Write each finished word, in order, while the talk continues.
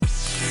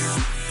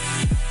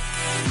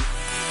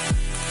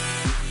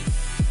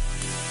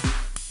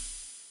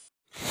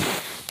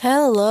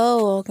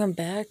Hello, welcome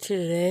back to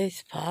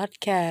today's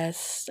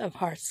podcast of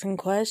Hearts and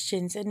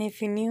Questions. And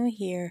if you're new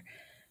here,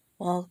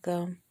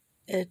 welcome.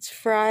 It's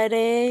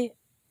Friday.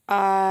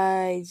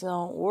 I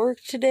don't work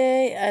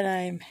today, and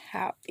I'm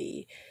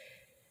happy.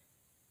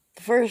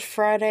 The first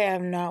Friday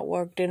I've not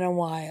worked in a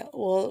while.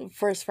 Well,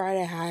 first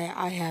Friday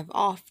I have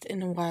off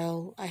in a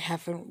while. I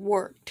haven't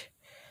worked.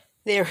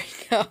 There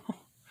we go.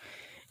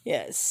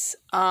 Yes.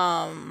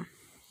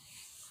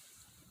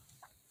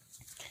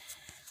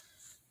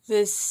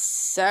 This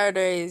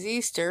Saturday is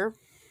Easter.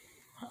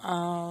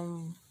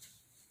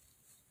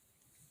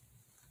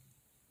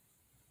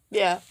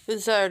 Yeah,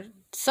 it's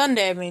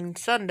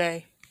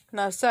Sunday,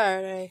 not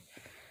Saturday.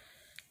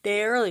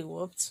 Day early,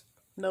 whoops.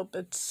 Nope,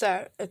 it's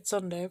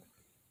Sunday.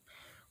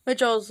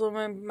 Which also,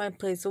 my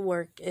place of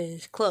work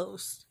is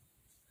closed.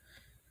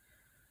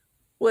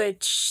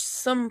 Which,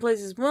 some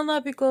places will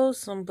not be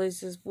closed, some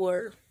places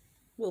will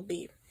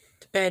be.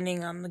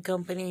 Depending on the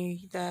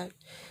company that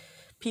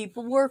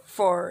people work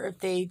for, if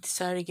they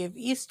decide to give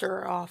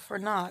Easter off or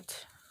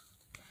not.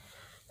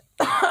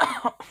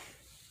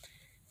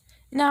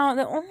 Now,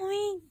 the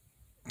only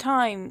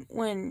time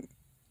when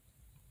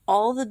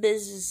all the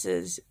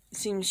businesses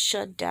seem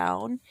shut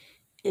down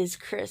is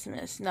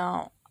Christmas.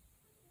 Now,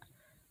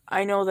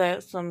 I know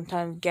that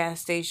sometimes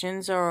gas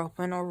stations are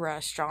open or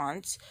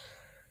restaurants,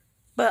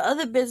 but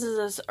other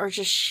businesses are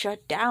just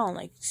shut down,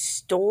 like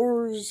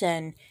stores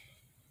and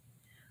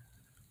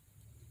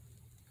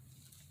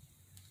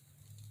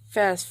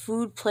fast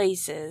food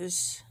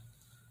places.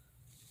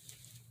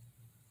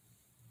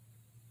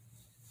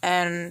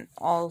 And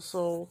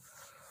also,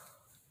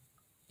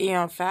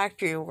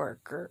 factory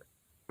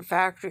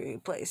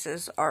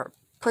places are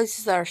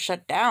places that are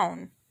shut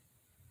down,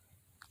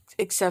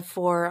 except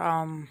for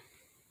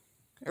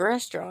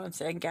restaurants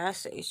and gas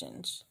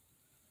stations.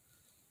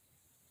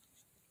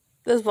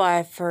 That's why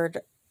I've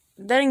heard.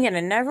 Then again, I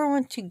never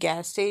went to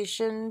gas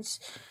stations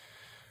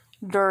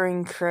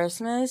during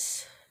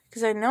Christmas,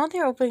 because I know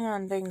they're open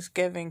on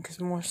Thanksgiving, because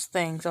most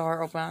things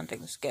are open on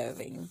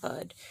Thanksgiving,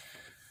 but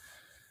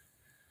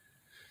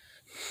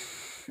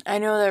I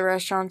know that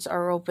restaurants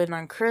are open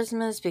on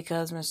Christmas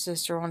because my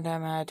sister one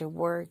time had to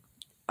work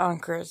on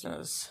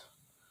Christmas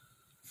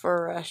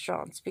for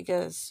restaurants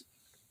because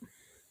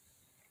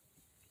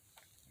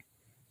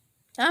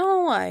I don't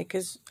know why,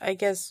 because I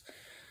guess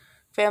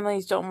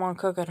families don't want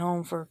to cook at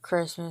home for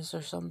Christmas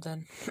or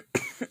something.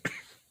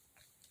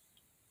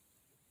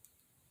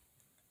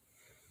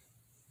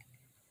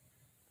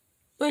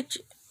 Which,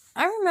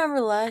 I remember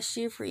last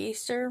year for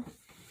Easter,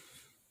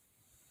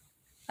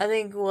 I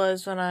think it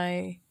was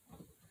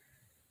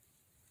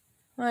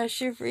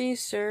last year for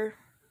Easter,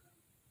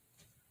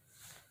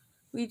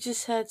 we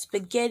just had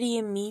spaghetti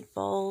and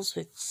meatballs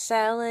with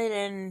salad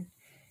and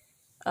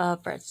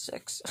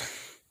breadsticks.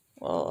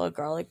 Well, a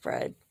garlic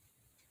bread.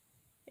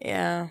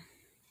 Yeah.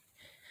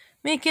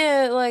 Make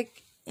it,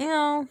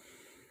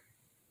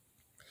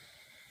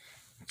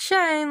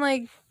 try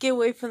and, get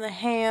away from the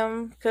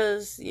ham,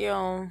 because,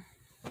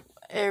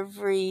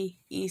 every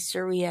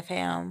Easter we have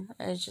ham.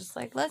 And it's just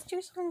let's do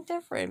something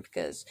different,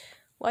 because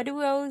why do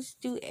we always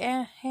do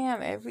ham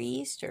every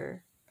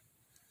Easter?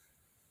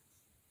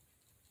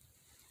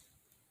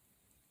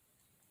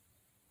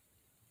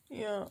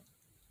 Yeah.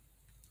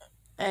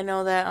 I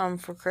know that,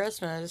 for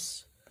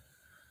Christmas,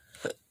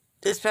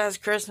 this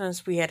past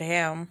Christmas, we had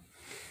ham.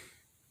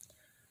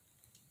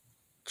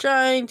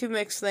 Trying to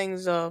mix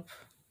things up,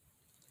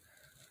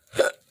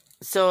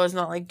 so it's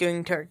not like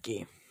doing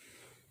turkey.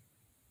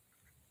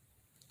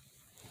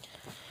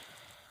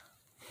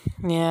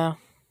 Yeah.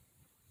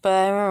 But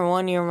I remember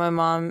one year my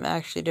mom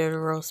actually did a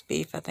roast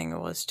beef, I think it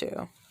was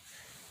too.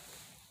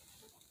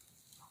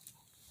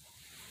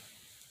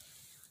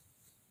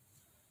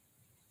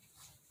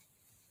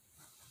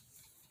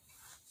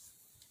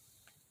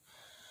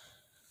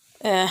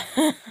 Yeah.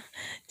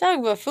 Talk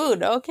about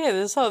food. Okay,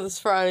 this is how this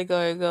Friday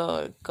going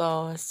to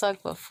go. Let's talk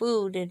about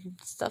food and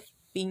stuff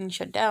being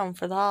shut down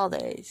for the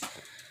holidays.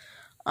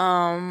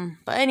 But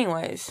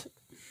anyways.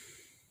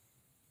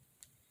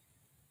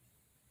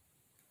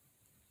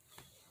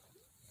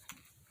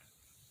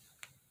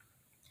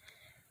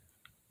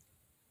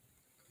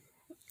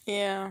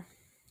 Yeah.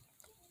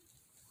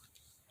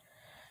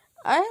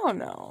 I don't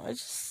know.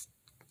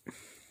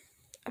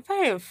 I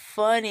find it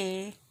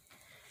funny.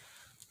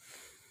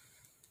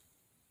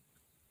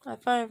 I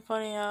find it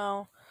funny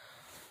how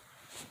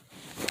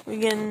we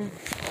can...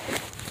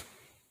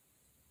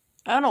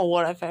 I don't know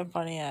what I find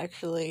funny,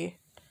 actually.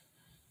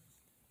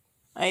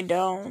 I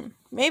don't.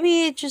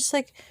 Maybe it just,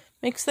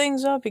 mix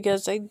things up,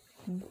 because,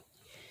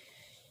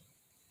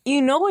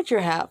 you know what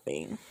you're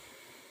having.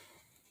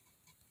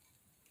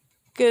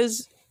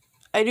 Because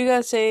I do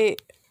gotta say,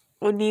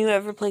 when you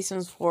ever play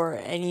Sims 4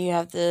 and you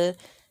have the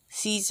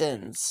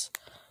seasons,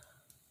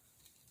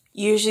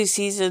 usually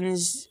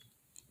seasons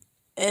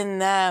in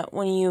that,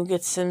 when you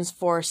get Sims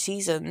 4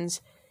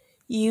 seasons,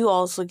 you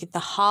also get the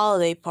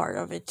holiday part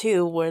of it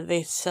too, where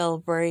they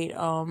celebrate,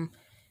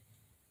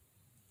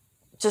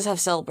 just have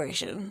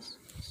celebrations.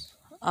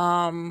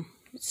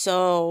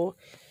 So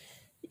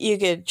you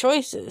get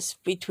choices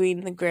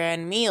between the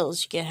grand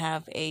meals. You can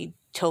have a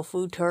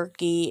tofu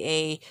turkey,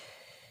 a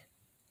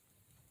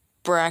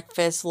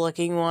breakfast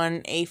looking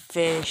one, a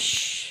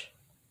fish,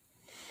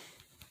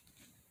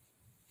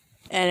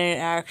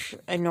 and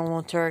a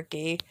normal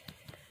turkey.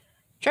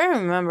 Trying to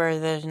remember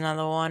if there's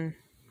another one,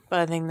 but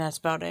I think that's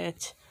about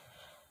it.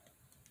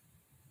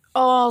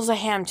 Oh, there's a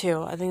ham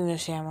too. I think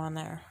there's ham on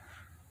there.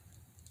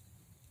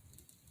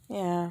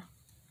 Yeah.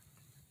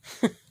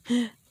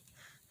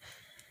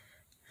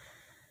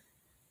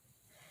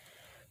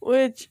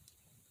 Which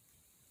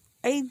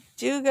I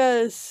do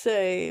gotta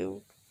say,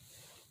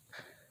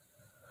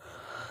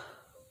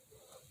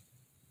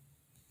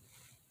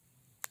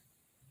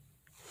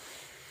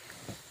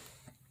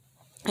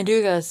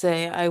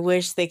 I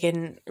wish they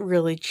can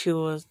really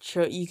choose.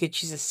 You could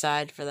choose a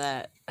side for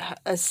that,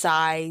 a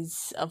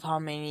size of how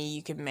many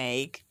you can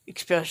make,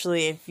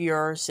 especially if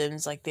your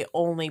Sim's like the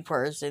only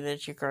person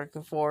that you're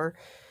cooking for,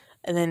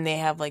 and then they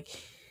have like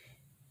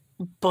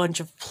a bunch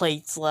of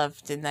plates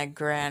left in that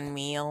grand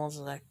meal. It's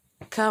like,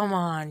 come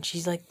on,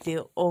 she's like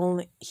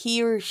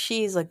he or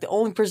she's like the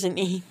only person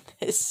eating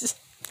this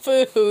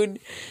food.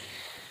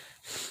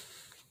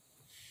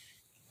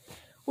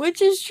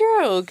 Which is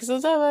true, because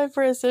sometimes my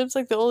friend Sim's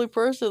like the only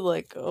person,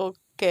 like,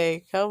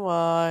 okay, come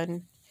on.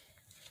 And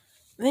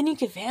then you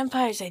get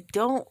vampires that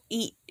don't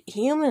eat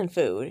human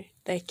food.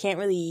 They can't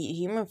really eat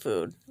human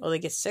food, or they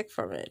get sick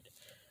from it.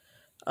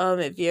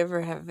 If you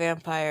ever have a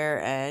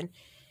vampire and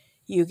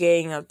you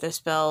getting up the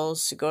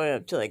spells, going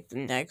up to, like, the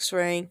next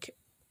rank,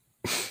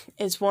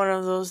 it's one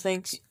of those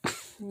things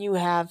you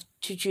have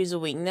to choose a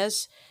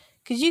weakness.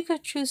 Because you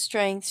could choose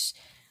strengths,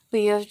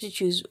 but you have to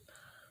choose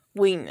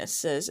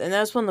weaknesses, and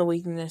that's one of the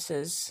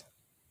weaknesses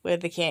where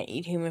they can't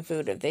eat human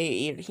food. If they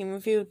eat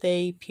human food,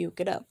 they puke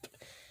it up.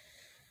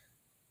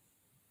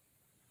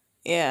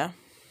 Yeah.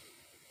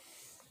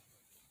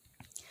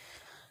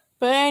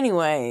 But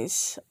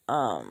anyways,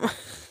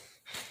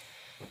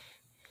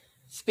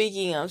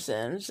 speaking of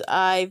Sims,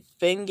 I've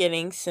been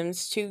getting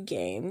Sims 2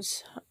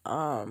 games.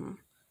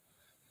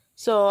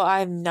 So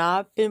I've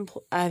not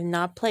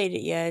played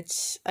it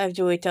yet. I have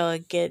to wait till I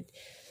get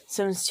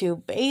Sims 2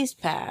 base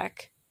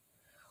pack.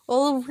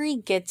 We'll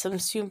re-get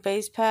Sims 2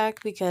 base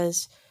pack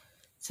because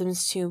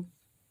Sims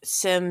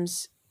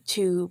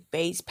 2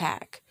 base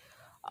pack.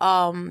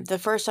 The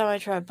first time I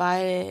tried to buy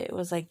it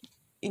was like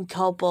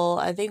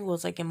I think it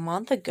was like a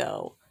month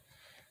ago.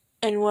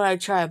 And when I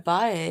tried to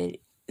buy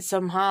it,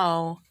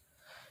 somehow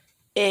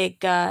it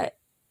didn't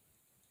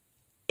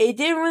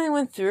really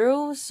went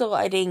through, so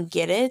I didn't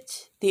get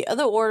it. The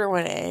other order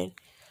went in,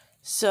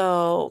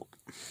 so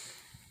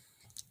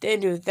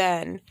didn't do it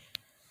then.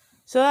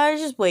 So I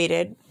just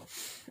waited.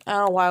 I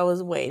don't know why I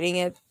was waiting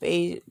it.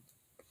 Maybe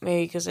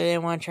because I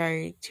didn't want to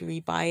try to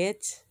rebuy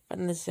it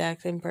from the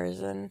exact same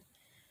person.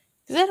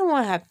 Because I don't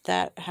want to have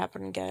that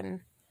happen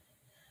again.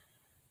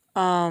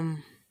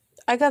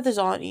 I got this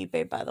on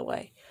eBay, by the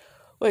way.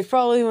 Which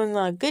probably was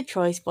not a good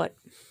choice, but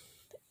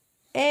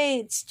hey,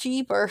 it's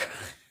cheaper.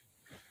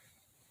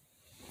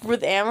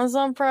 With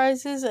Amazon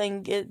prices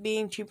and it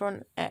being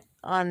cheaper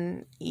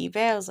on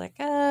eBay, I was like,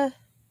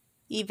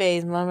 eBay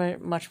is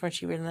much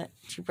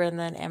cheaper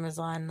than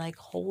Amazon. Like,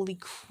 holy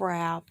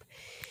crap.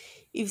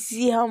 You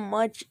see how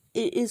much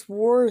it is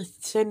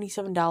worth,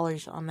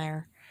 $77 on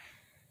there.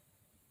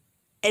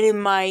 And it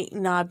might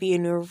not be a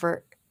new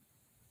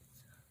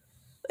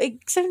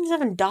like,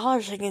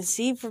 $77 I can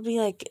see for being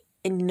like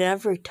a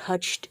never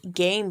touched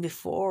game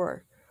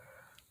before.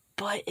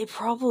 But it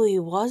probably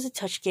was a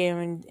touch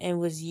game and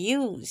was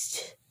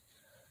used.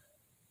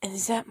 And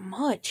is that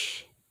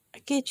much? I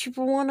get a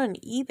cheaper one on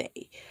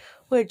eBay.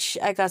 Which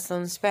I got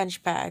some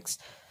Spanish packs.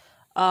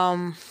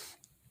 Open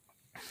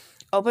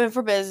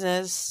for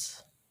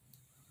business,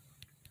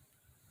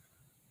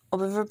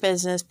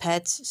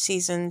 pets,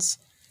 seasons,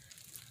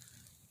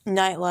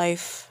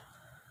 nightlife,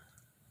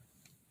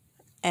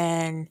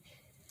 and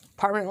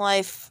apartment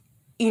life.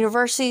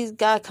 University's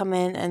gotta come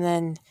in, and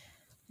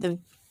then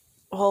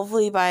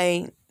hopefully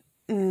by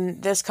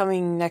this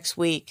coming next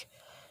week,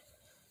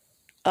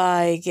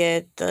 I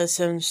get the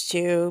Sims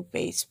 2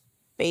 base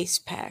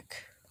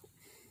pack.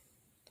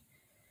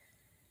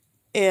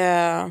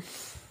 Yeah.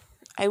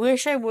 I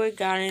wish I would have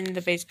gotten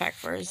the base pack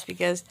first,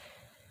 because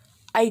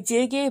I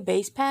did get a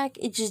base pack,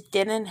 it just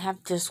didn't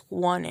have disc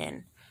 1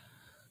 in.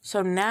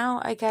 So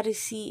now I gotta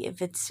see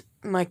if it's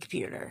my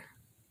computer.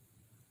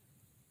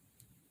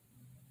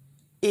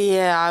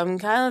 Yeah, I'm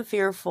kind of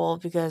fearful,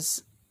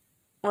 because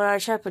when I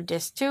tried to put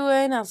disc 2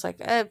 in, I was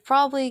like,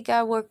 probably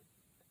gotta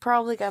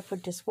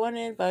put disc 1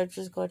 in, but I'm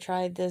just gonna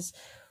try this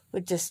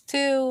with disc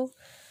 2.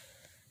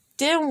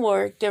 Didn't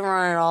work, didn't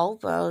run at all,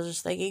 but I was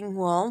just thinking,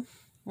 well,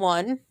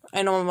 1,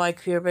 I know my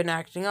computer been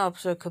acting up,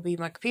 so it could be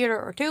my computer,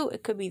 or 2,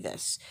 it could be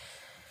this.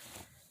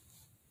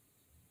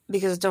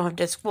 Because I don't have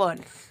disc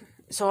 1.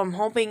 So I'm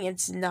hoping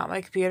it's not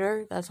my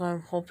computer. That's why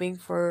I'm hoping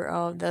for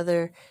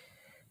another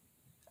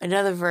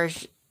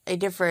version, a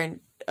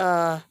different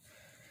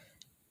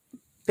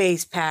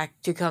base pack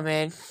to come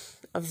in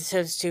of the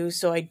Sims 2,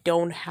 so I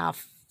don't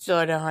have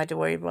to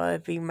worry about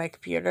it being my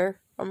computer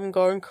I'm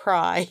going to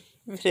cry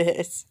if it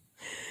is.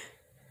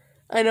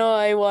 I know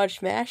I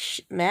watched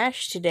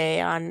MASH today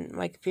on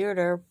my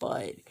computer,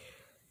 but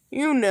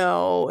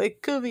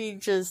it could be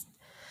just,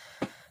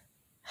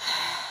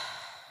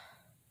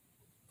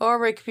 or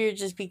my computer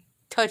just be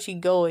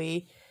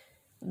touchy-goey,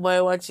 what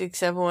it wants to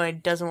accept and what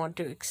it doesn't want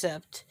to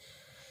accept.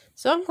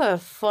 So I'm going to have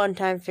a fun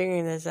time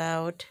figuring this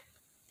out.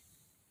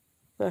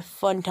 A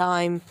fun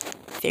time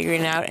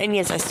figuring it out. And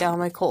yes, I still have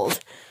my cold.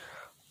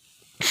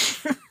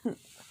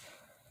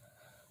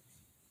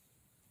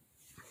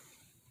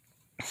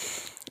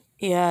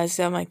 Yeah, I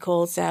still have my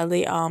cold,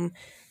 sadly.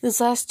 This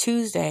last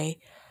Tuesday,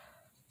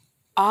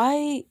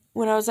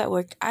 when I was at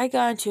work, I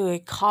got into a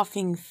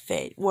coughing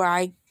fit where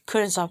I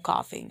couldn't stop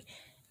coughing.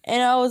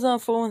 And I was on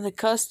the phone with a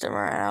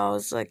customer, and I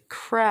was like,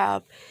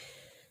 crap.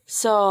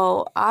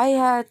 So I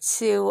had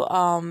to,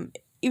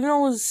 even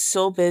though I was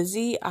so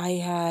busy, I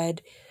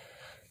had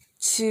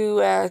to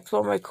ask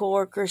one of my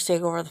coworkers to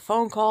take over the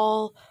phone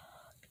call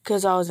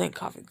because I was in a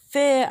coughing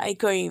fit. I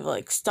couldn't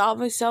even, stop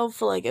myself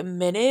for, a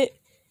minute.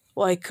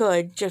 Well, I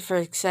could, just for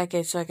a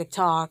second, so I could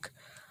talk.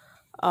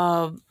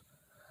 But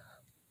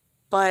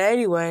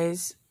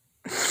anyways,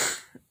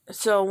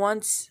 so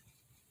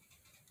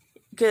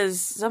because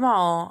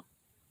somehow,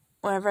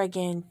 whenever I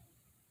get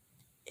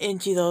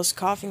into those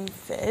coughing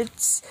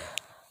fits,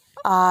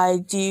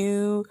 I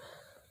do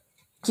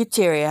get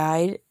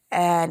teary-eyed,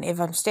 and if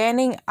I'm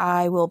standing,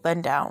 I will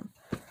bend down.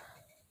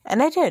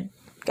 And I did.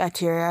 Got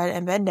teary-eyed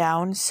and bent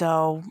down,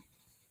 so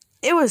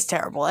it was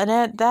terrible.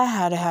 And that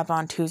had to happen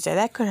on Tuesday.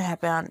 That couldn't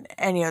happen on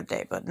any other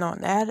day, but no,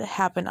 that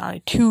happened on a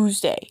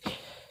Tuesday.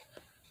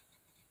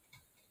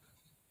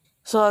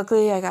 So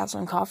luckily, I got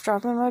some cough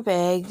drop in my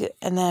bag,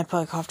 and then I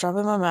put a cough drop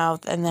in my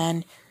mouth, and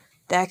then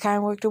that kind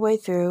of worked the way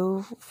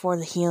through for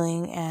the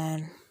healing,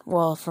 and,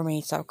 well, for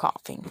me, stop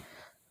coughing.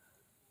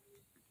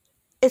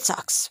 It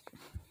sucks.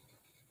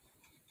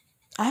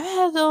 I haven't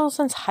had those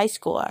since high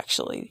school,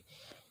 actually.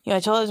 I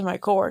told it to my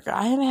coworker,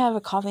 I haven't had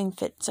a coughing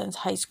fit since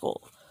high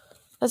school.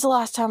 That's the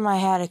last time I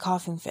had a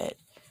coughing fit.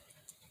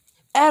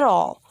 At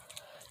all.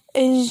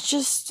 It's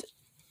just,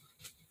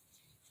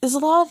 there's a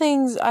lot of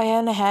things I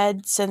haven't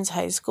had since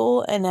high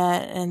school, and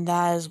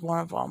that is one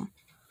of them.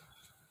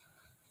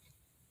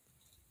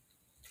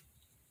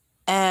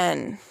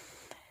 And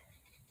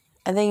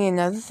I think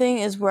another thing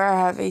is where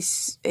I have a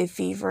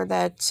fever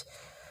that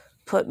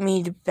put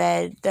me to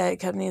bed, that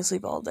kept me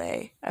asleep all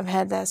day. I've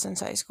had that since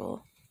high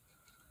school.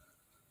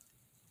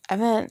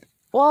 It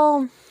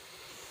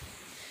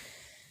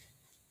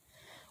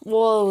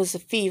was a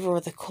fever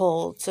with a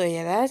cold. So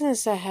yeah,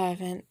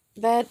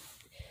 that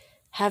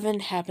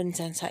haven't happened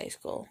since high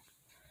school.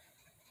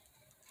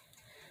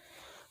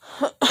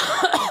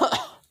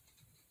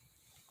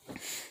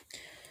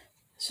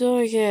 So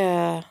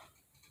yeah,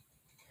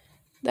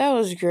 that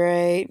was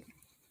great.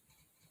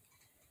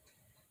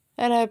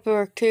 And I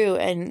work too,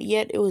 and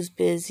yet it was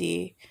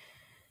busy.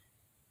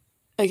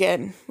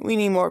 Again, we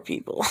need more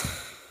people.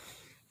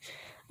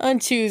 On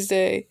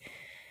Tuesday,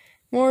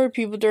 more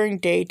people during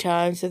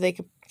daytime so they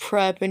could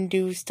prep and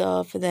do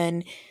stuff, and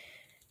then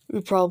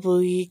we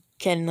probably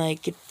can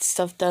get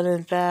stuff done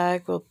in the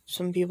back. Well,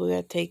 some people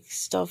gotta take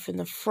stuff in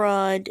the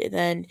front, and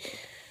then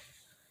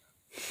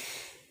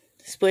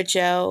switch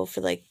out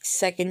for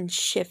second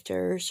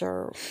shifters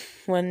or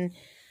when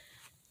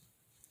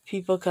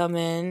people come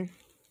in,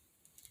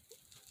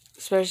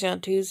 especially on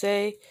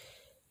Tuesday.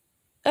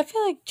 I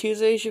feel like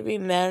Tuesday should be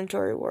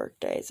mandatory work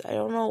days. I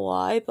don't know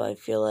why, but I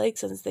feel like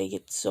since they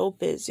get so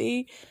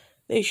busy,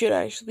 they should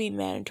actually be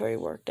mandatory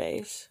work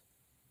days.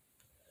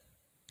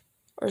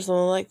 Or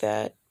something like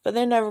that. But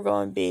they're never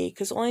going to be,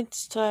 because the only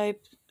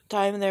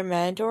time they're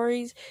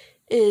mandatories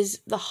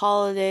is the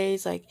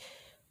holidays, like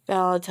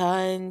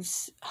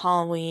Valentine's,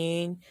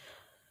 Halloween,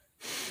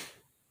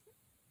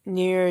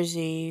 New Year's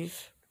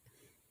Eve,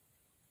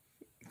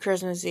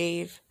 Christmas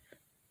Eve.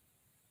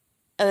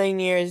 I think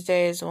New Year's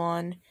Day is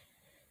one.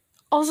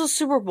 Also,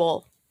 Super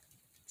Bowl.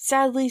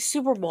 Sadly,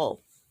 Super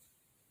Bowl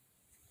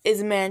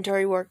is a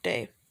mandatory work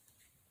day.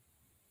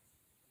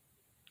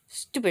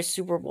 Stupid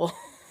Super Bowl.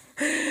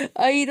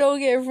 I don't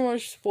get from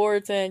much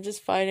sports, and I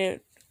just find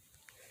it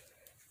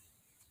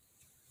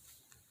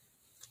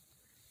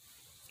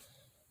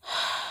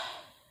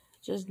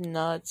just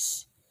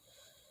nuts.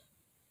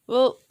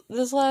 Well,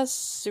 this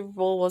last Super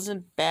Bowl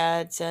wasn't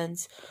bad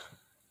since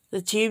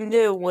the team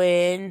didn't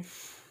win.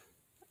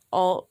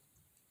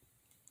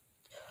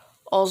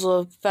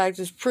 Also, the fact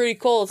it's pretty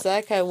cold, so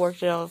that kind of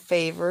worked in our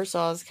favor, so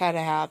I was kind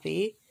of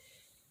happy.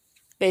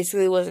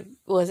 Basically,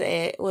 was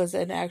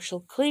an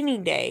actual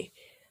cleaning day,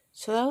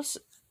 so that was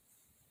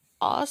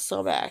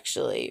awesome.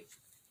 Actually,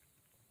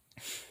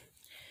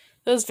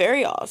 that was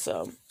very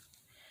awesome.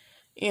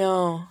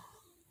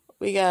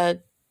 We got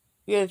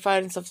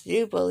finding stuff to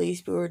do, but at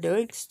least we were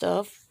doing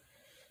stuff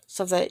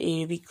that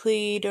needed to be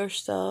cleaned or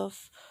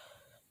stuff.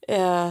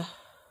 Yeah.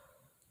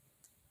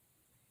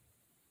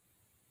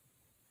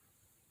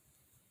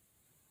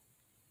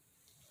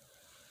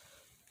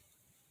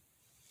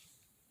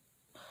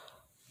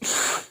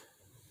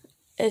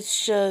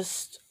 It's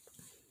just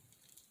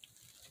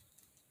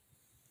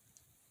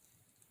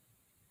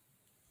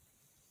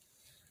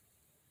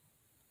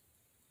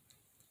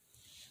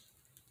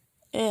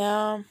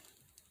Yeah.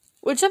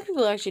 Which some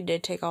people actually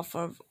did take off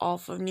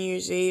of New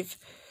Year's Eve.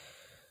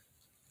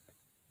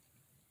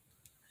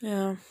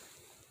 Yeah.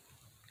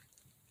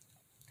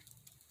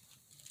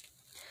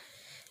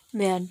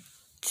 Man,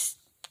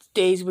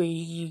 days where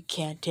you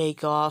can't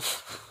take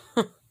off.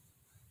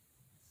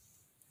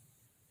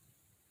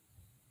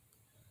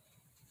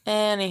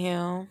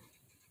 Anywho.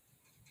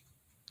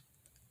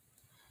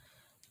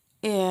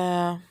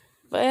 Yeah.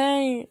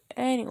 But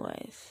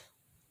anyways.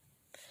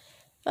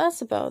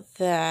 That's about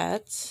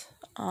that.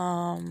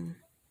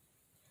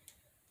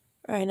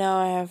 Right now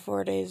I have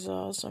 4 days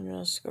off, so I'm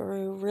just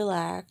gonna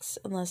relax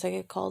unless I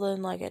get called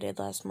in like I did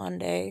last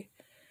Monday.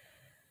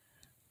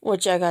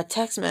 Which I got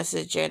text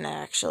message in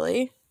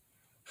actually.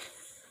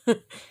 Yeah,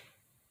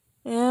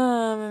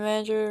 my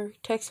manager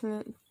text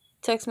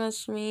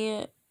messaged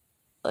me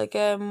like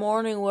a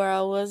morning where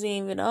I wasn't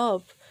even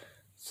up.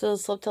 So I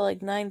slept till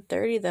like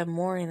 9:30 that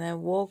morning. Then I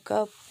woke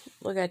up,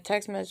 look at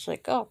text message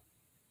like, oh,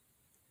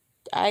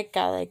 I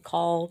got a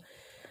call.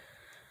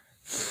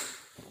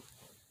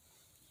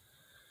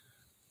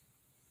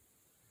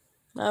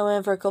 I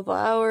went for a couple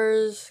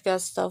hours,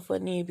 got stuff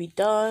that needed to be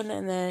done,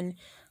 and then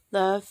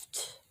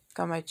left,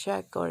 got my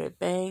check, go to the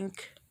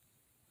bank.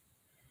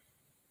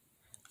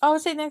 I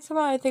would say next time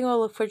I think I'll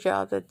look for a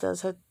job that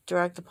does have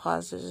direct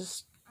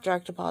deposits,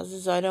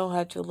 so I don't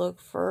have to look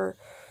for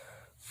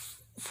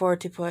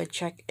to put a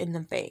check in the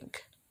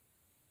bank.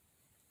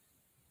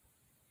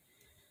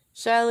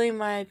 Sadly,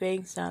 my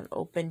bank's not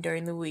open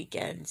during the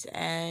weekends,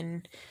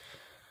 and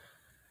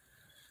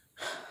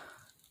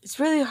it's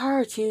really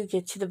hard to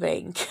get to the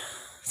bank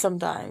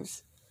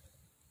sometimes.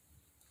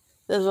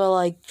 That's why I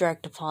like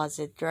direct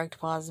deposit. Direct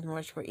deposit is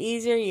much more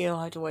easier. You don't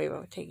have to worry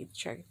about taking the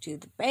check to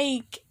the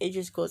bank. It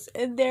just goes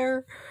in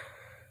there.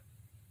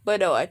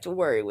 But no, I have to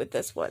worry with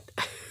this one.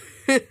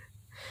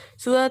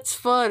 So that's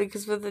fun,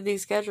 because with the new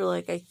schedule,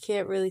 like, I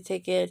can't really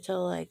take it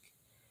until, like,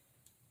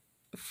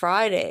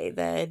 Friday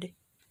then.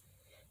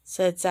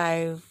 Since I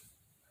have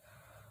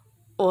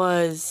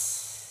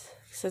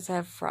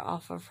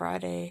off on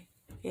Friday.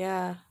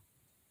 Yeah.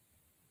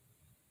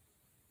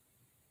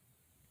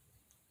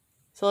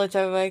 So the only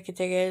time I can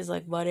take it is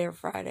like Monday or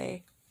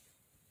Friday.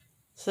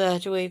 So I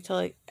have to wait till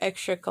like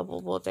extra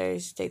couple more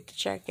days to take the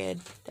check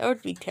in. That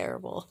would be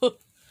terrible.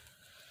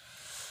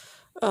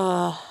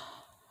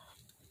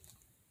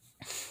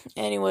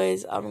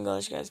 Anyways, I'm gonna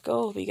let you guys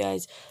go. Hope you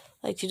guys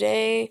like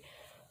today.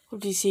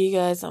 Hope to see you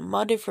guys on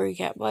Monday for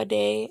Recap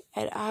Monday.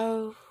 And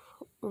I'll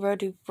remember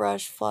to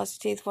brush, floss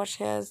your teeth, wash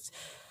your hands,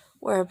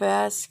 wear a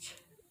mask.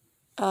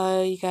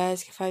 You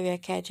guys can find me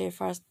at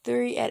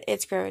CatJFrost3 at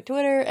Instagram and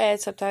Twitter. And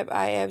sometimes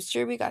I am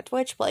streaming on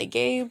Twitch, playing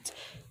games.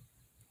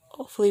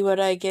 Hopefully when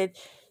I get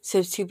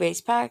Sims 2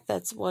 base pack,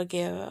 that's one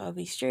game I'll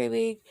be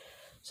streaming.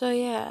 So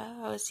yeah,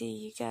 I'll see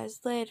you guys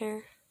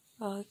later.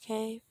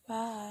 Okay,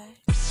 bye.